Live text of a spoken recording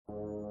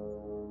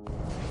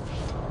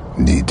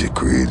Need to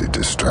create a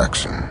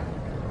distraction.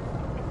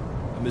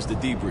 I missed the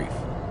debrief.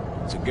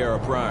 It's a Gara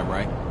Prime,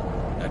 right?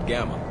 Not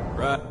Gamma,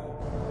 right?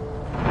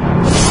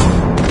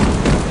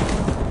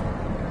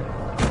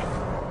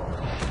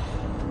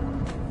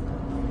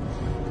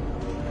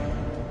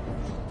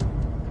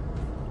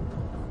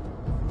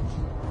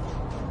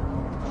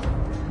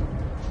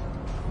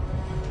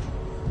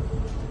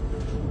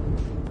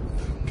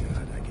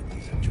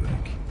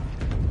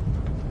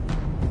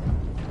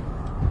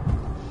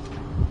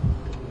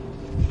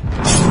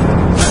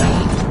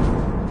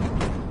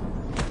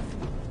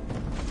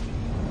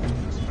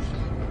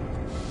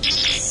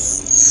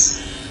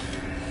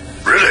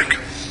 Riddick,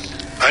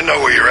 I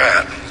know where you're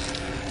at.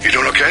 You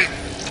doing okay?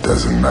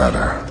 Doesn't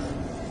matter.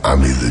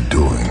 I'm either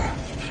doing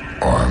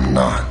or I'm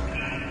not.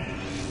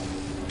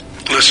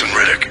 Listen,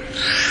 Riddick.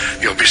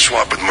 You'll be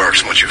swapped with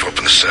mercs once you've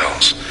opened the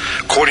cells.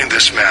 According to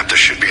this map, there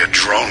should be a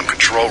drone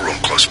control room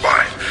close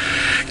by.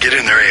 Get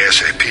in there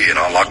ASAP and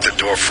I'll lock the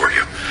door for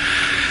you.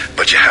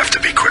 But you have to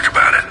be quick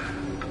about it.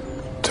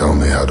 Tell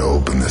me how to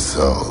open the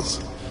cells.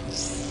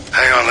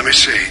 Hang on, let me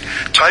see.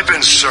 Type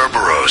in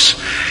Cerberus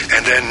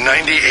and then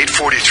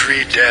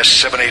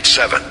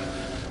 9843-787.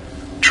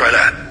 Try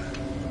that.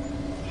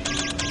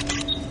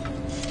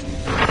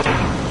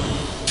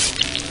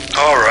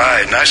 All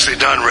right, nicely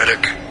done,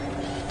 Riddick.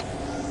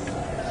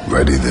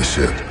 Ready the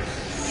ship.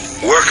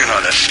 Working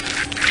on it.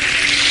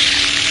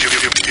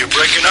 You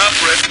breaking up,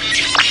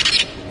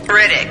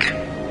 Riddick.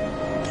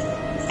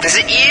 Is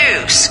it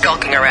you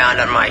skulking around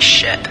on my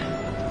ship?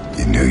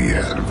 You knew you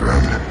had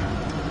vermin.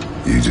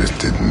 You just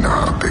didn't know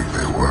how big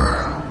they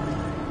were.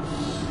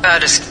 Oh,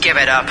 just give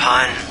it up,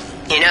 hon.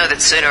 You know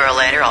that sooner or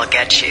later I'll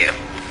get you.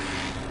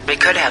 We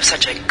could have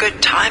such a good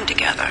time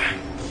together.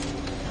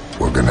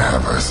 We're gonna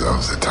have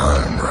ourselves a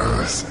time,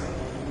 Rose.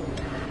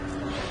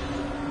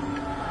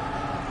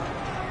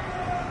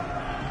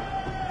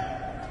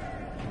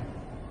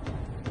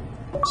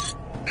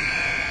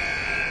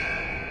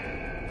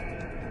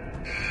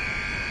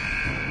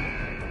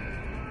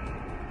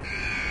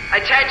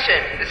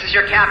 Attention, this is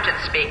your captain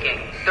speaking.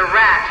 The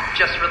Rat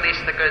just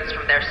released the goods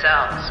from their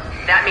cells.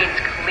 That means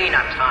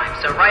cleanup time,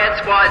 so riot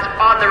squad's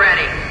on the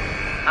ready.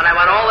 And I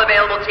want all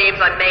available teams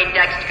on main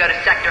decks to go to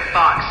Sector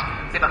Fox.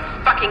 We have a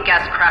fucking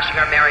guest crashing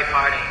our merry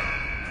party.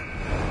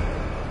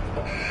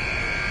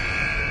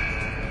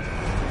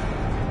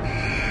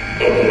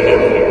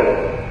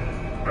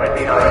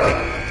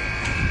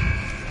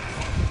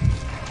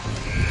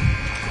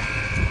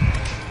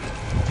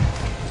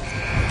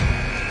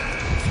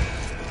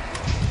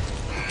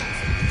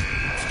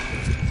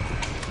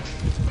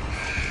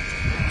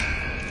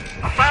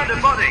 I found a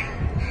body.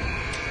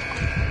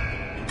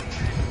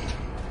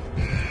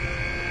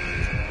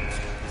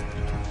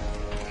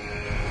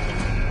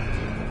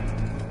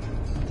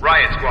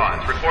 Riot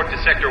squads, report to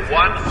Sector 1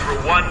 through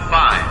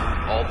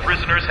 1-5. All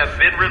prisoners have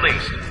been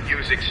released.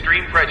 Use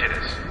extreme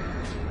prejudice.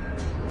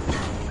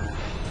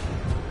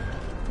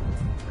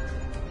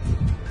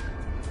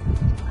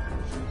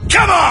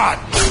 Come on!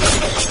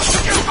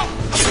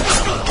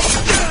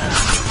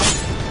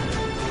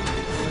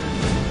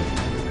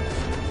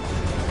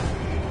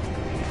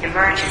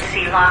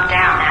 Emergency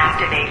lockdown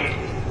activated.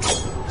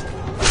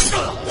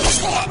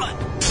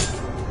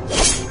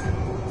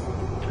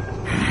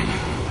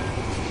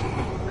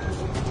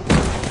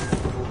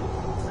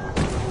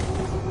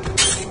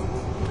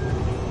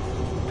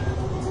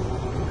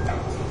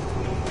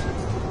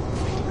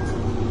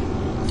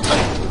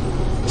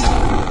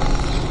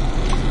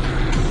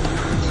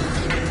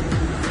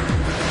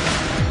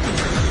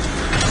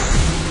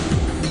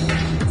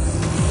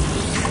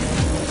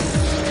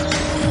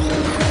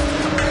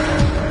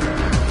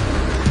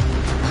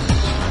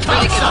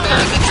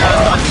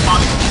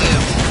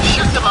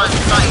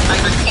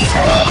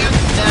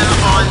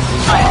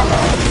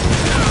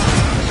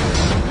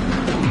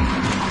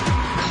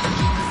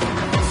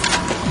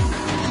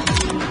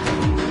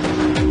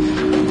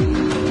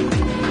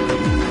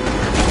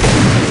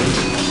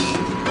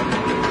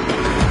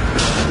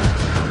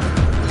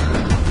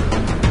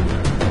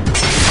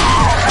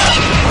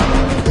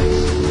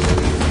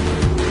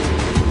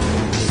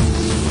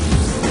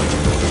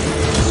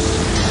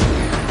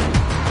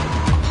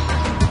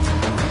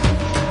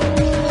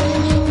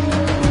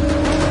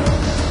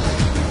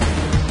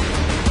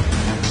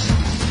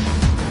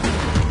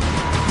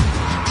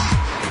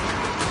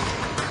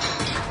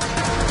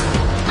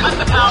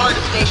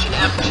 Station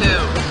F2.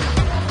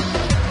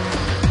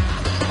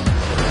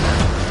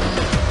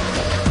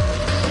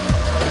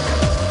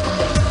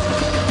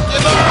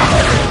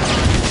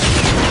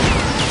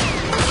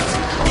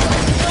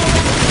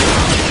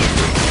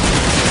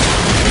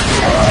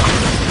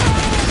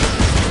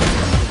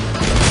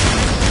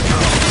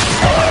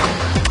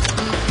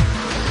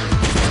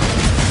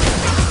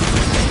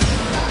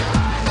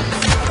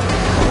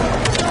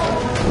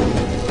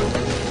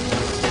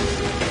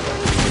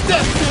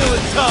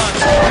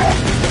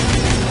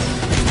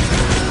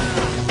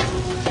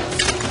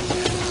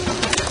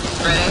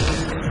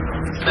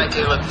 I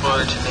do look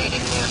forward to meeting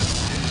you.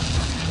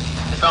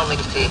 If only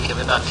to see if you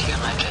live up to your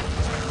legend.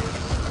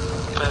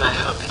 But I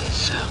hope it is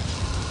so.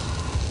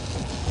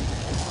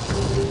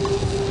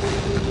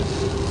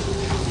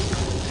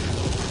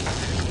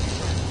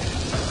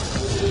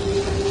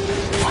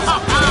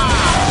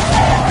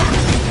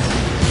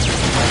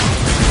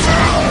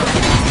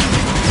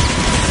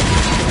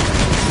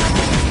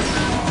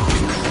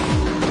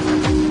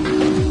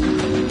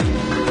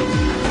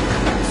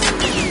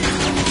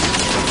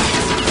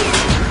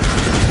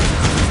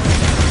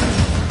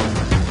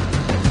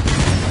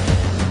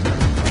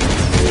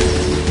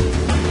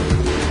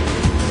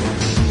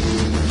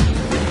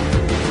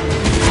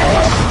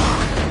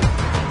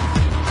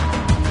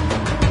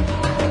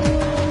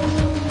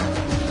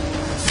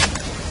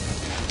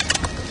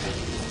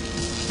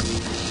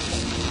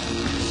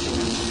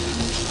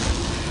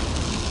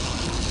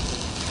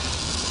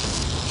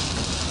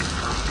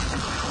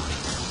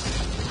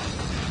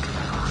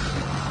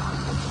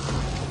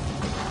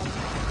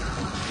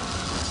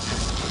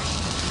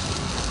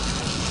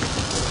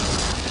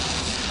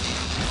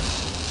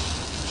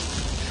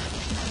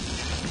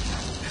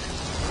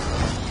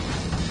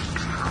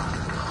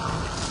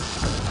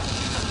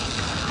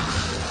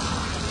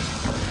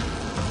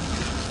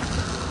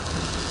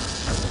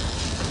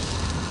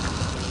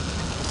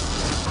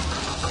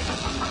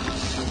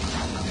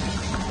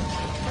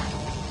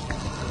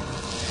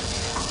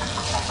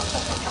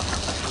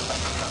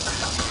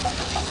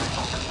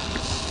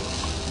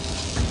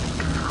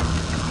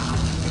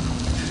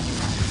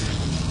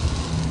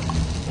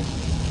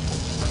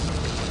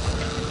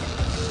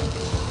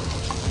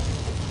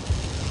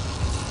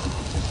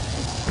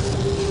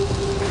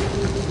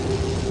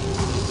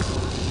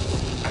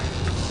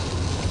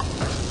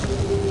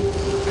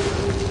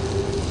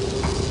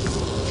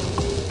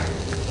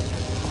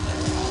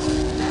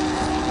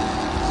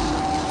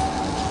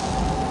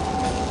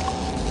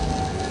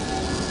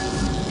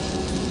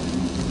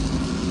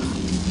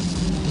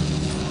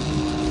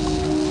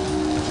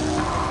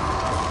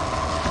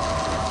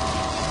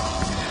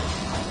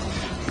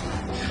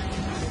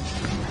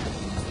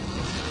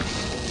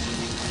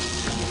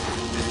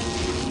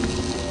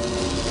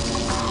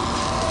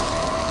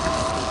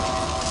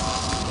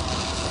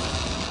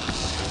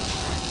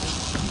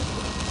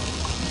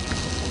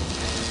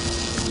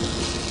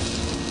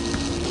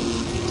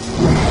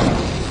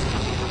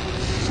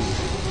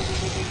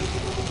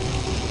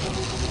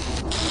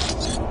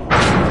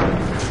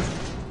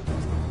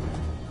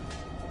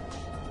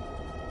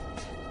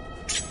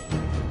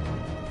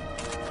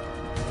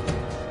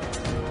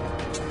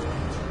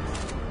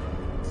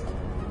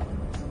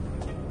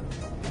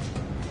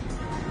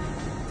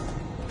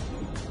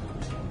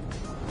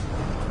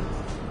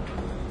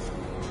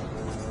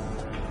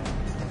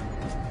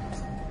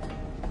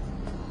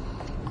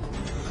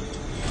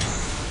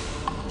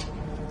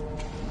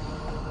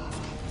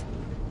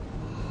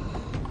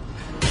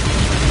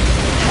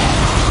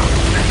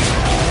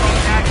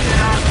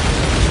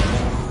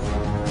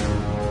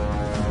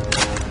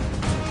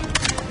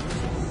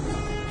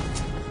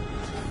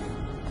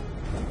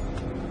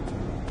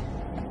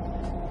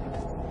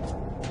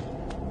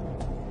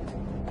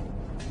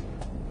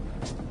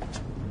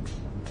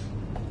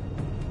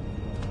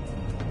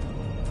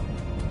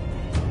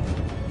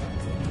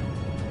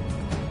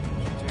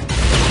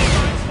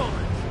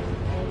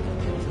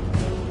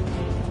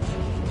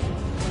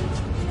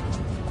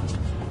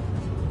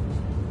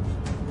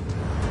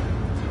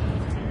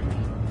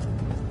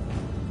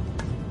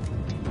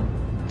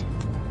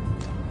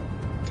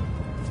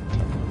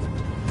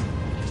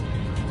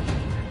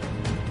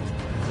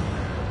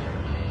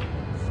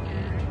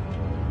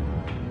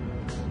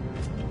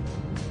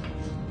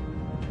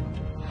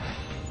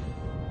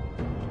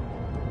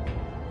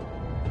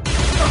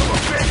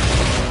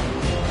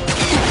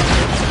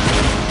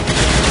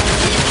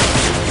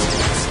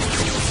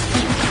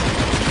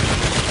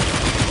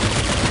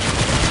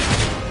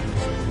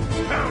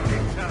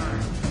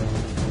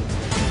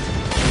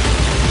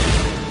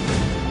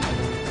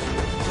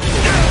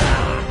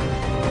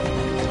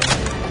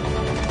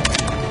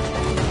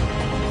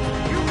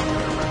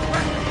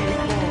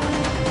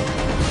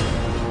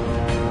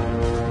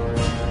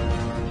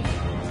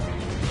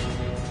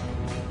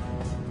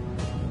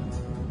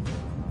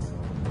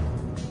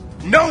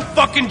 No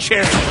fucking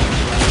chance!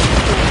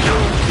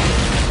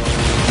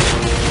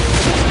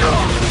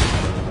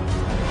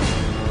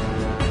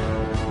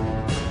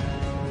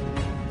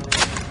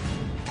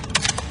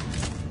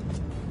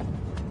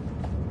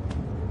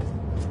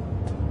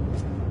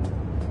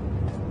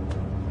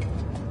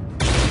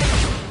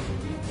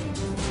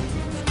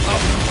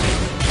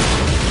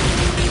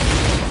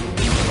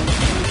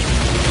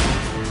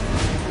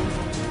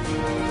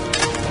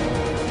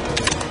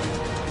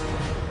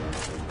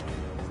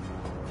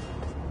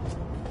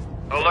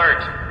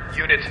 Alert!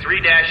 Units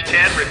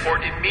 3-10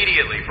 report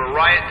immediately for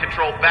riot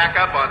control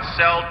backup on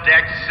cell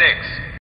Deck 6.